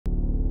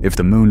If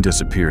the moon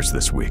disappears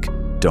this week,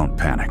 don't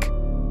panic.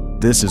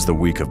 This is the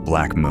week of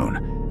Black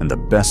Moon and the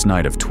best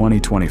night of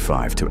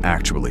 2025 to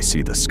actually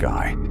see the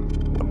sky.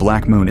 A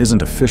black moon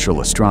isn't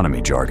official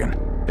astronomy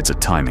jargon, it's a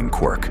timing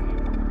quirk.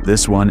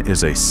 This one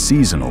is a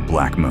seasonal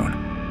black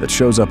moon that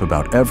shows up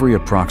about every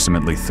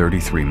approximately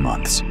 33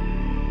 months.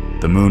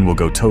 The moon will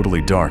go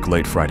totally dark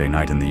late Friday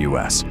night in the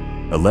US,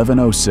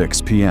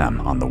 11:06 p.m.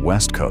 on the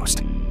West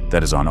Coast.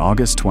 That is on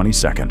August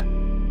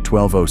 22nd,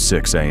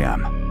 12:06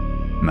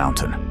 a.m.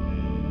 Mountain,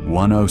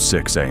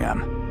 1:06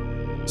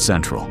 a.m.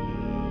 Central,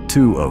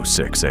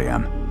 2:06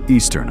 a.m.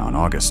 Eastern on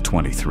August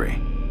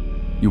 23.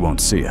 You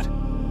won't see it.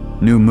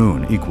 New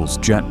moon equals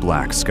jet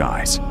black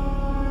skies,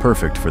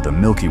 perfect for the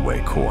Milky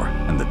Way core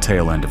and the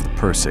tail end of the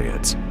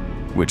Perseids,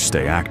 which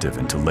stay active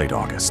until late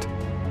August.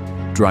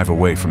 Drive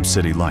away from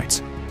city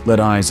lights. Let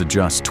eyes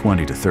adjust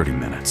 20 to 30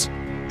 minutes.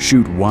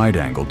 Shoot wide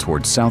angle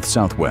towards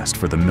south-southwest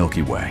for the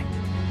Milky Way.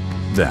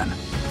 Then,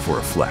 for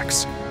a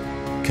flex,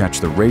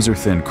 catch the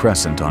razor-thin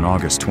crescent on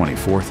August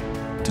 24th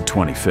to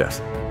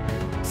 25th,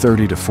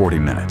 30 to 40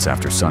 minutes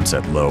after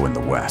sunset low in the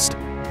west.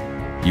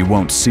 You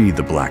won't see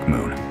the black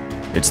moon.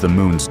 It's the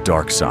moon's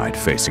dark side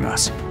facing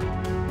us.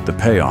 The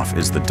payoff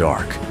is the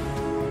dark.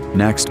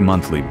 Next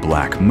monthly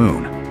black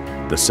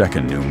moon, the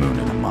second new moon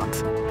in a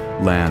month,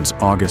 lands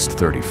August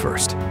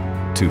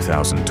 31st,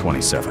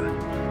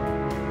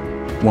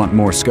 2027. Want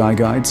more sky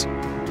guides?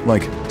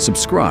 Like,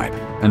 subscribe,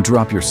 and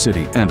drop your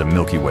city and a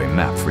Milky Way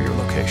map for your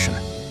location.